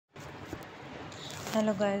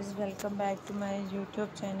Hello guys, welcome back to my YouTube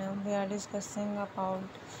channel. We are discussing about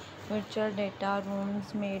virtual data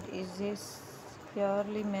rooms made easy,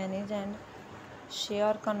 securely manage and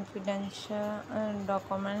share confidential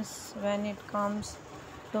documents. When it comes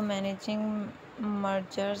to managing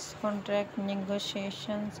mergers, contract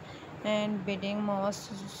negotiations and bidding, most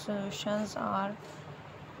solutions are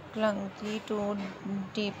clunky to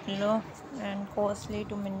deploy and costly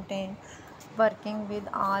to maintain. Working with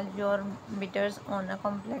all your bidders on a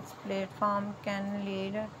complex platform can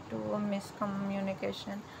lead to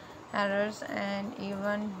miscommunication, errors, and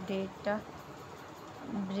even data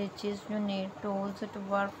breaches. You need tools to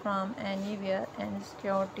work from anywhere and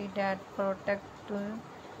security that protects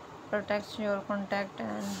your contact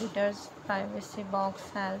and bidders' privacy. Box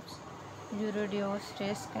helps you reduce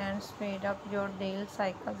risk and speed up your deal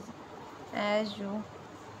cycles as you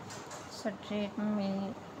straight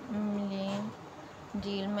million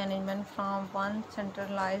deal management from one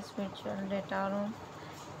centralized virtual data room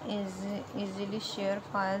is easily share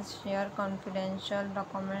files, share confidential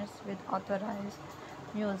documents with authorized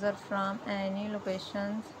user from any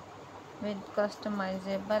locations with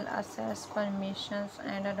customizable access permissions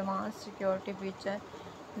and advanced security features.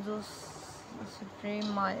 Those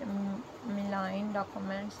streamline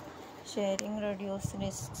documents sharing reduce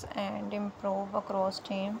risks and improve across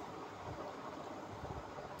team.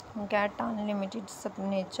 Get unlimited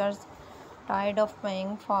signatures. Tired of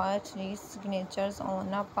paying for 3 signatures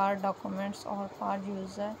on a per documents or per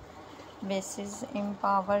user basis?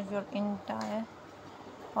 Empower your entire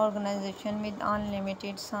organization with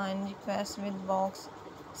unlimited sign requests with box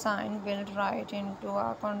sign built right into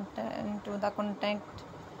the contact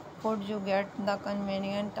code. You get the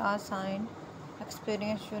convenient sign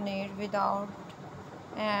experience you need without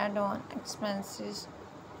add-on expenses.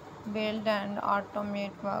 Build and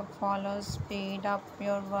automate workflows. Speed up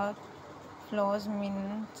your workflows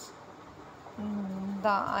means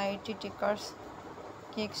the IT tickers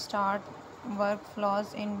kickstart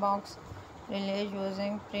workflows inbox relay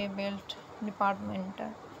using pre-built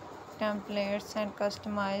departmental templates and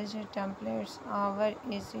customized templates. Our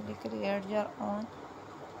easily create your own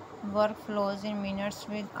workflows in minutes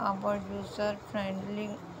with our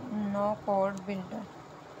user-friendly no-code builder.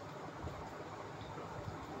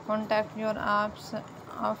 Contact your apps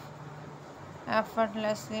of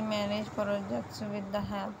effortlessly manage projects with the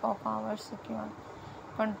help of our secure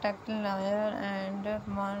contact layer and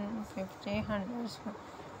 150 hundreds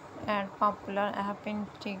and popular app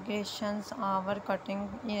integrations. Our cutting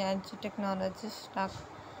edge technology stack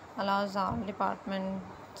allows all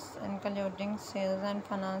departments, including sales and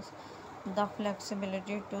finance, the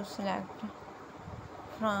flexibility to select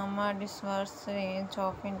from a diverse range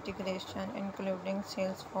of integration, including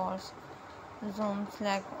Salesforce, Zoom,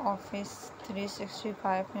 Slack, Office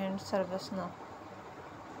 365, and ServiceNow.